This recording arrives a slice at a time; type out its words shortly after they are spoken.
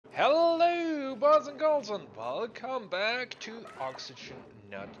boys and girls, and welcome back to Oxygen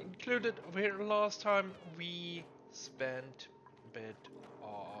Not Included, where last time we spent a bit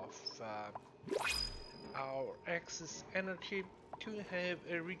of our excess energy to have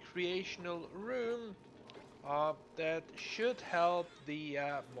a recreational room that should help the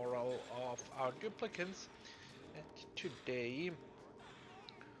morale of our duplicants. And today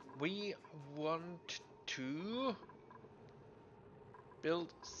we want to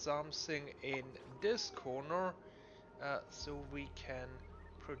build something in this corner so we can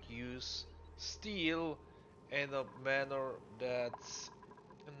produce steel in a manner that's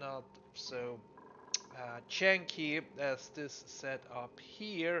not so janky as this setup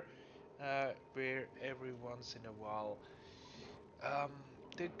here, where every once in a while um,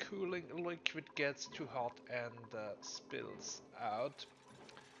 the cooling liquid gets too hot and spills out.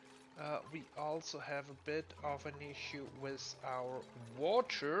 We also have a bit of an issue with our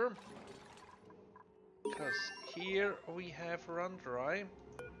water, because here we have run dry.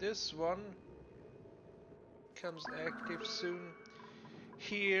 This one comes active soon.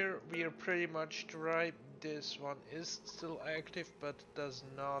 Here we are pretty much dry. This one is still active but does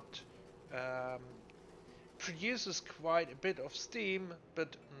not produces quite a bit of steam,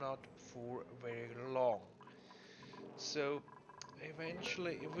 but not for very long. So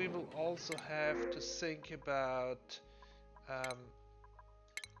eventually we will also have to think about um,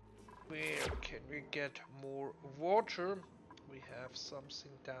 where can we get more water. We have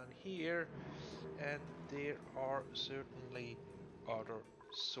something down here, and there are certainly other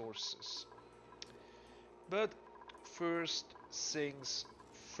sources. But first things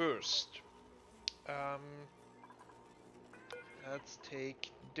first. Um, let's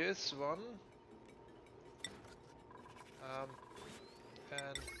take this one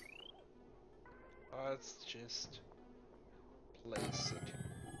and let's just place it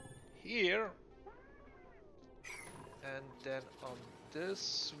here, and then on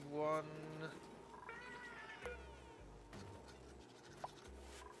this one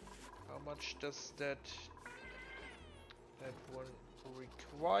how much does that one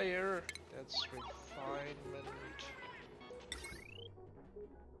require? That's refinement.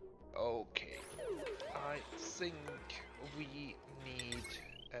 Okay, I think we need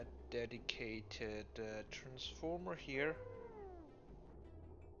a dedicated transformer here.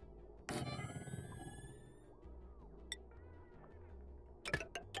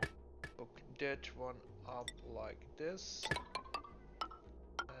 Hook that one up like this,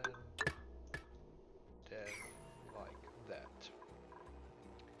 and then like that.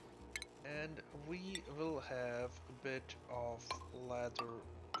 And we will have a bit of ladder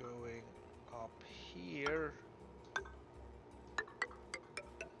going up here,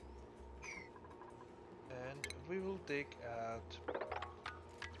 and we will dig out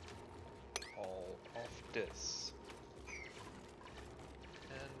all of this,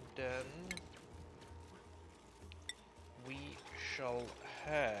 and then we shall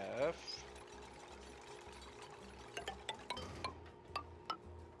have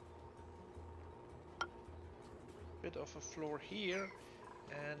a bit of a floor here,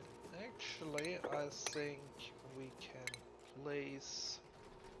 and actually I think we can place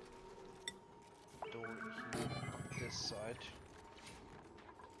a door here on this side.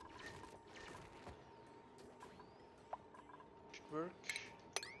 Should work.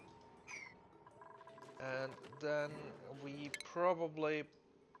 And then we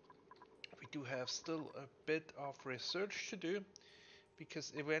do have still a bit of research to do,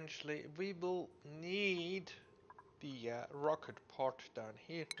 because eventually we will need the rocket part down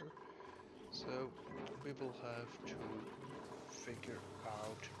here, so we will have to figure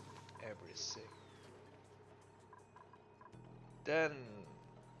out everything. Then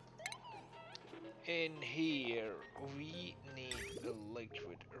in here we need a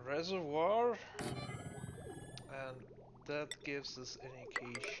liquid reservoir, and that gives us an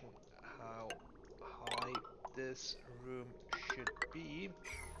indication how high this room should be.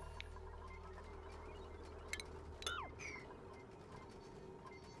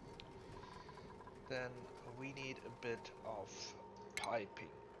 Then we need a bit of piping.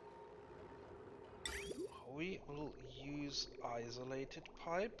 We will use isolated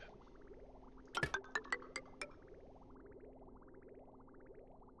pipe.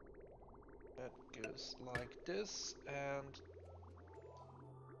 That goes like this, and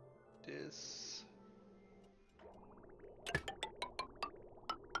this goes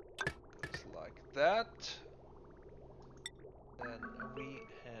like that. Then we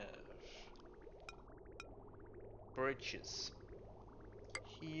have bridges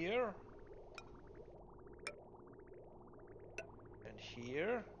here and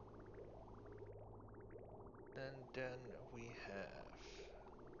here, then we have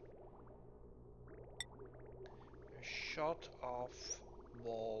a shut off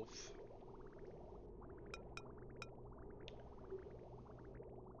valve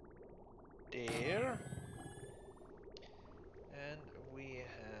there, and we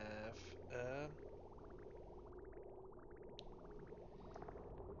have a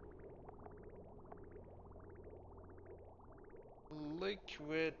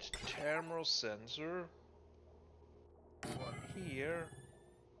liquid thermal sensor, one here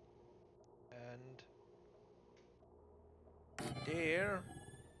and there,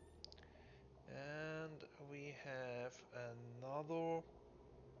 and we have another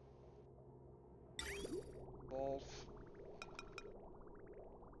valve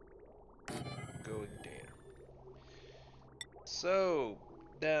going there. So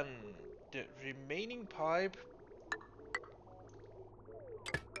then the remaining pipe,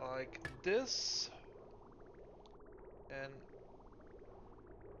 like this, and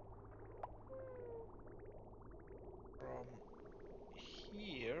from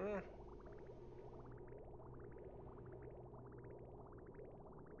here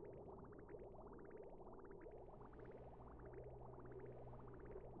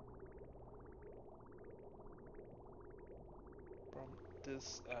from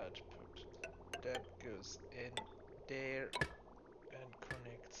this output that goes in there and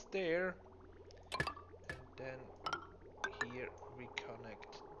connects there, and then here we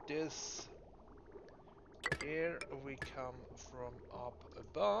connect this. Here we come from up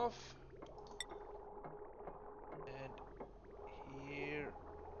above, and here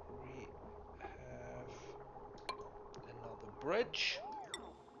we have another bridge.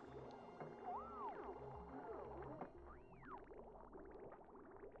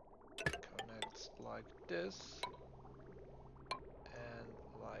 Connects like this and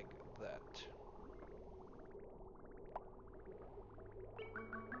like that.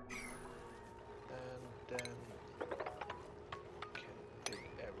 And then can dig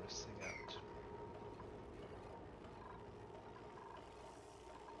everything out.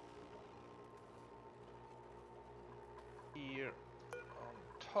 Here on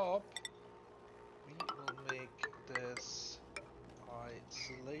top we will make this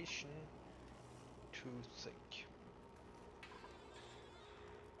isolation too thick.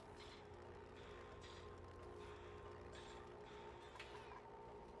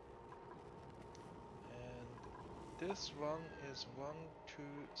 And this one is 1, 2,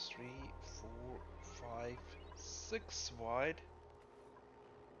 3, 4, 5, 6 wide.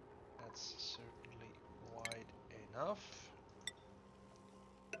 That's certainly wide enough.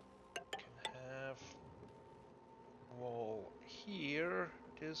 Can have wall here.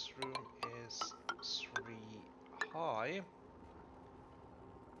 This room is 3 high.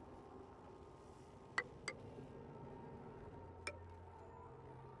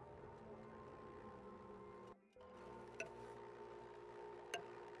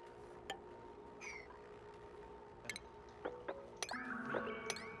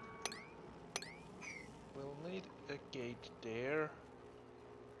 We'll need a gate there.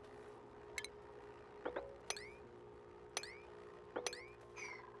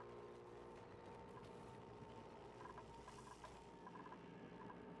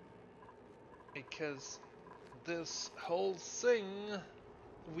 Because this whole thing,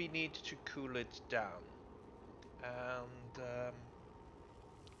 we need to cool it down. And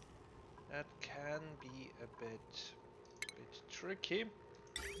that can be a bit tricky.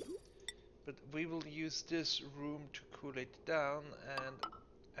 But we will use this room to cool it down, and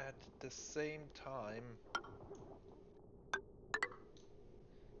at the same time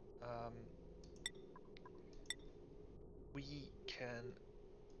we can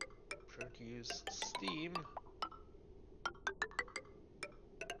produce steam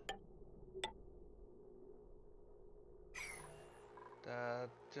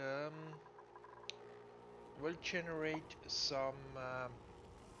that will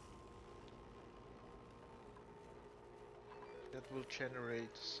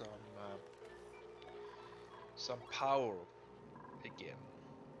generate some some power again.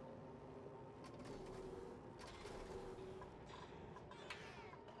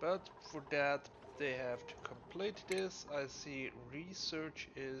 But for that they have to complete this. I see research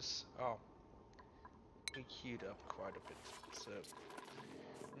is queued up quite a bit, so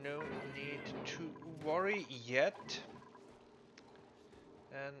no need to worry yet.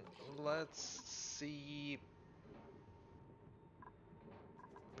 And let's see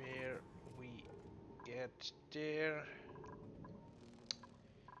where we get there.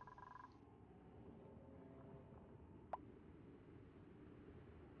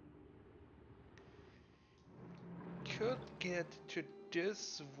 could get to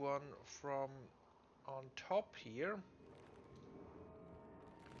this one from on top here,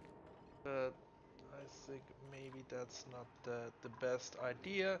 but I think maybe that's not the best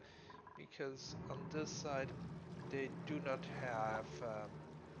idea, because on this side they do not have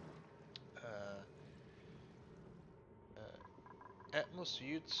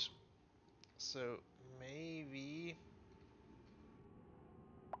atmosuits, so maybe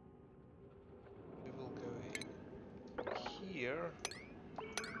we will go in here.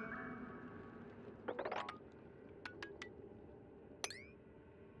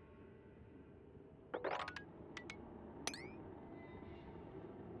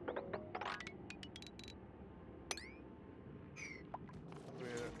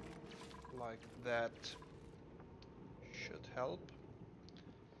 Where like that should help.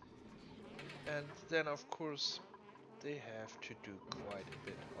 And then of course they have to do quite a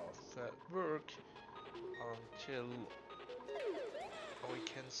bit of work until we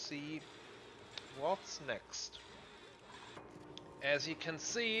can see what's next. As you can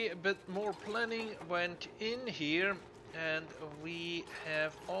see, a bit more planning went in here, and we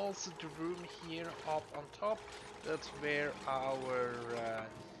have also the room here up on top. That's where our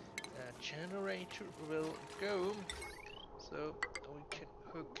generator will go. So we can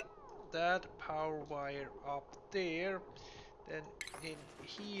hook that power wire up there. Then in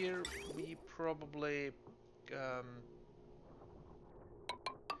here we probably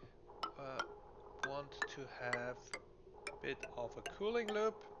want to have a bit of a cooling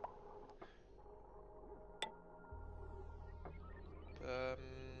loop.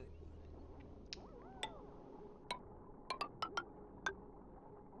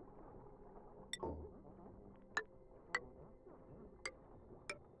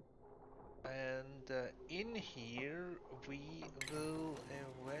 And in here we will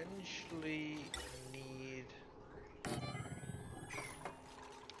eventually need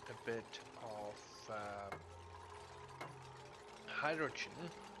a bit of hydrogen.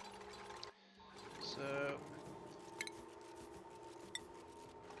 So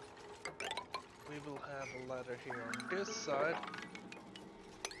we will have a ladder here on this side,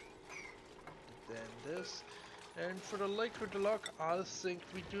 then this. And for the liquid lock, I think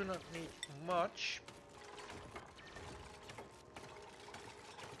we do not need much.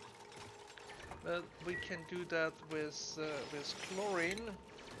 But we can do that with chlorine.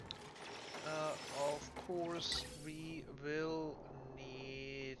 Of course, we will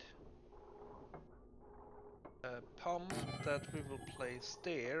need a pump that we will place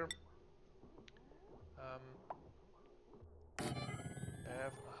there.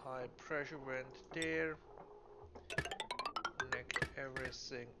 Have a high pressure vent there. Connect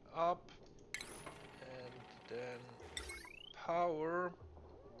everything up, and then power.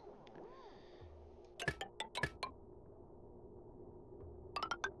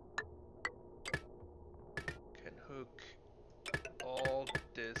 Can hook all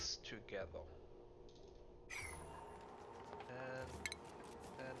this together. And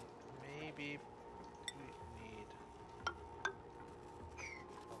then maybe we need a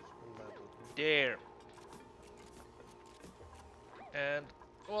level there. And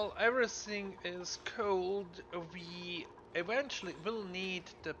while everything is cold, we eventually will need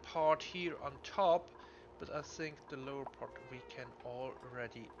the part here on top, but I think the lower part we can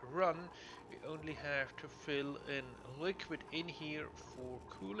already run. We only have to fill in liquid in here for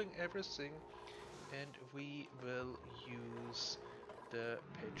cooling everything, and we will use the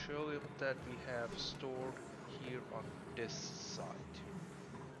petroleum that we have stored here on this side.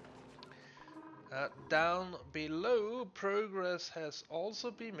 Down below, progress has also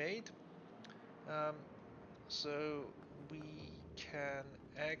been made, so we can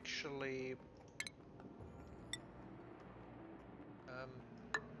actually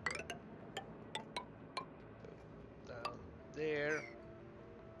go down there,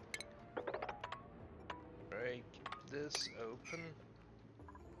 break this open,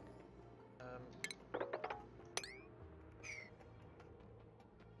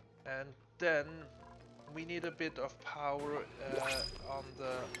 and then we need a bit of power on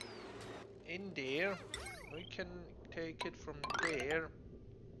the in there. We can take it from there.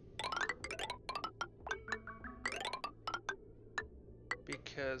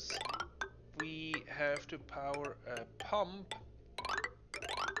 Because we have to power a pump,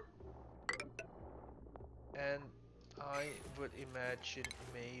 and I would imagine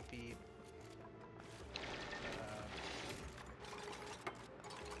maybe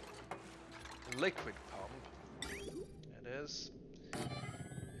liquid pump, it is,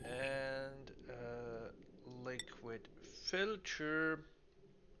 and liquid filter,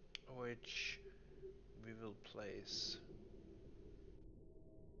 which we will place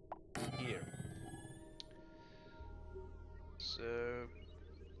here. So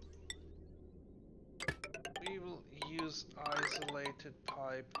we will use isolated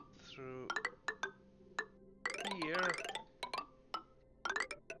pipe through here.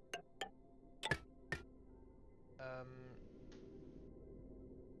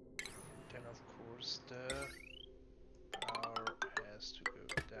 Then of course the power has to go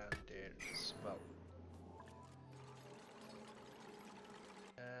down there as well.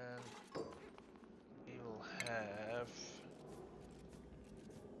 And we will have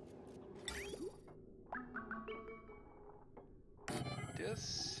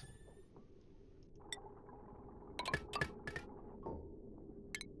this.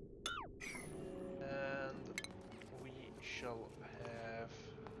 And we shall have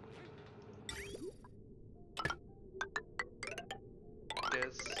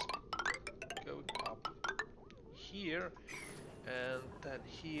this going up here, and then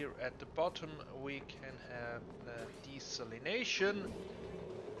here at the bottom we can have desalination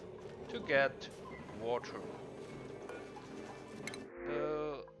to get water.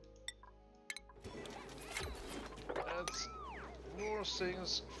 That's more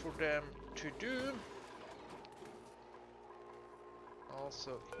things for them to do.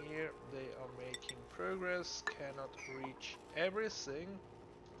 Also here they are making progress, cannot reach everything.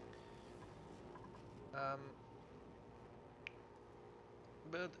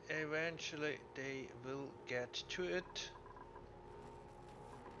 But eventually they will get to it,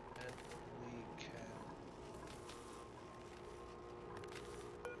 and we can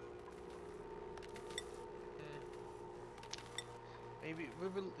maybe we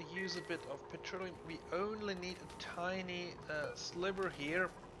will use a bit of petroleum. We only need a tiny sliver here,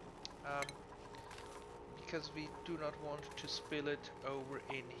 because we do not want to spill it over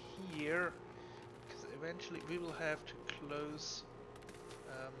in here, because eventually we will have to close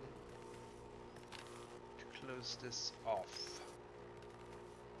this off.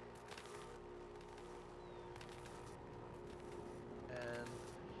 And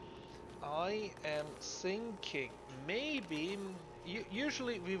I am thinking maybe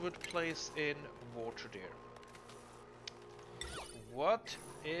usually we would place in water there. What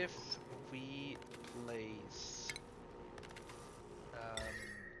if we place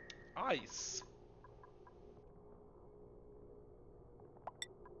ice?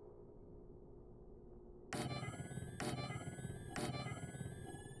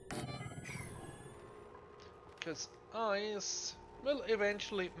 Because ice will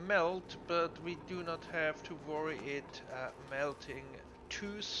eventually melt, but we do not have to worry it melting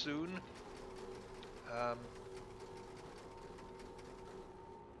too soon.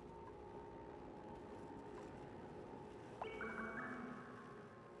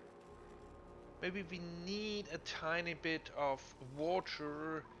 Maybe we need a tiny bit of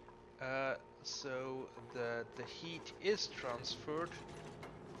water so the heat is transferred.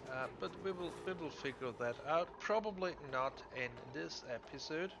 But we will figure that out. Probably not in this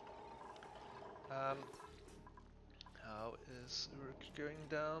episode. How is work going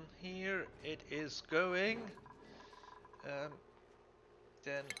down here? It is going.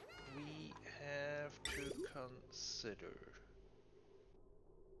 Then we have to consider.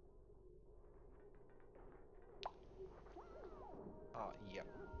 Yeah.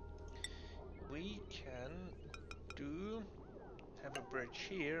 We can have a bridge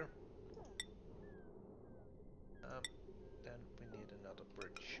here. Then we need another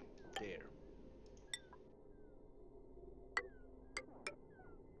bridge there.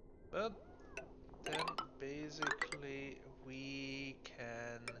 But then basically we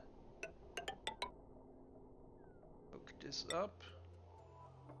can hook this up.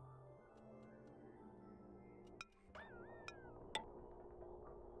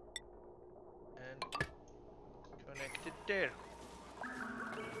 And connect it there.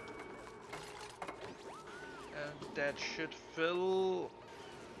 And that should fill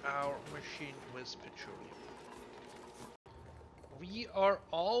our machine with petroleum. We are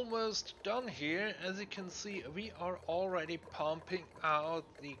almost done here. As you can see, we are already pumping out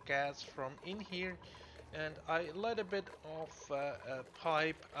the gas from in here, and I let a bit of a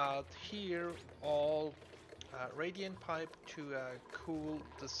pipe out here, all radiant pipe, to cool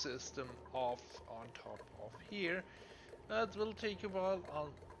the system off on top of here. That will take a while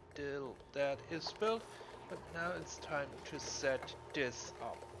until that is built, but now it's time to set this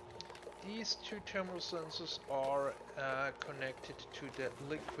up. These two thermal sensors are connected to the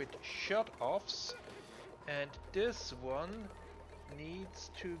liquid shut-offs, and this one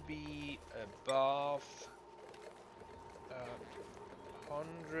needs to be above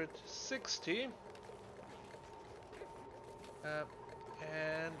 160. uh,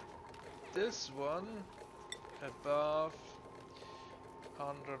 and this one above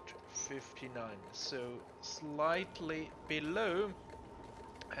 159, so slightly below.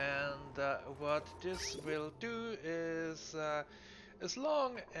 And what this will do is, as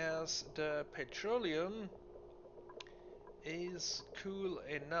long as the petroleum is cool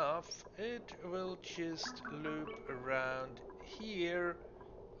enough, it will just loop around here,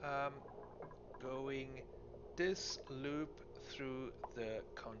 um, going this loop through the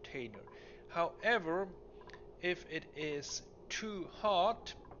container. However, if it is too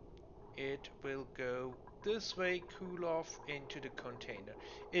hot, it will go this way, cool off into the container.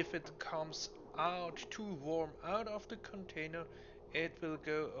 If it comes out too warm out of the container, it will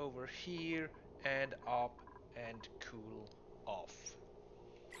go over here and up and cool off.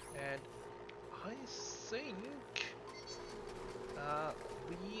 And I think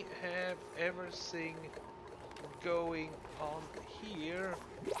we have everything going on here.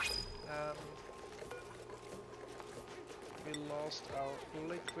 Um, we lost our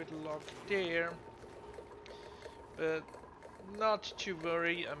liquid lock there, but not to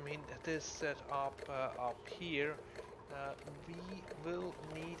worry. I mean, this setup up here we will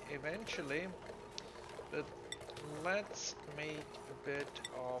need eventually, but let's make a bit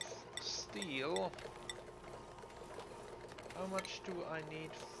of steel. How much do I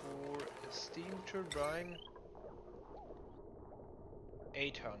need for a steam turbine?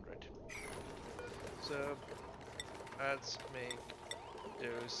 800. So let's make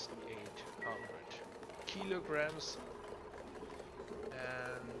those 800 kilograms,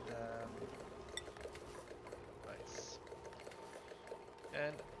 and nice.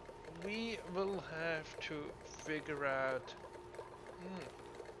 And we will have to figure out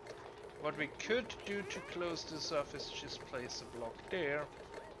what we could do to close this off is just place a block there,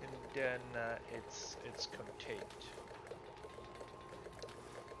 and then it's contained.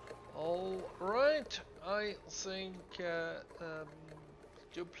 Alright, I think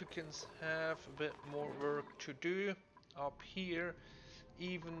duplicants have a bit more work to do up here,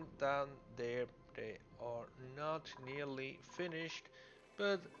 even down there they are not nearly finished,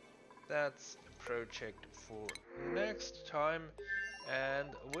 but that's a project for next time. And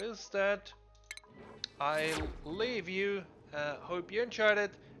with that, I'll leave you. Hope you enjoyed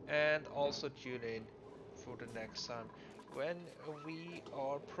it, and also tune in for the next time when we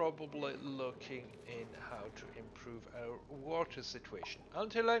are probably looking in how to improve our water situation.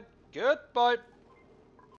 Until then, goodbye!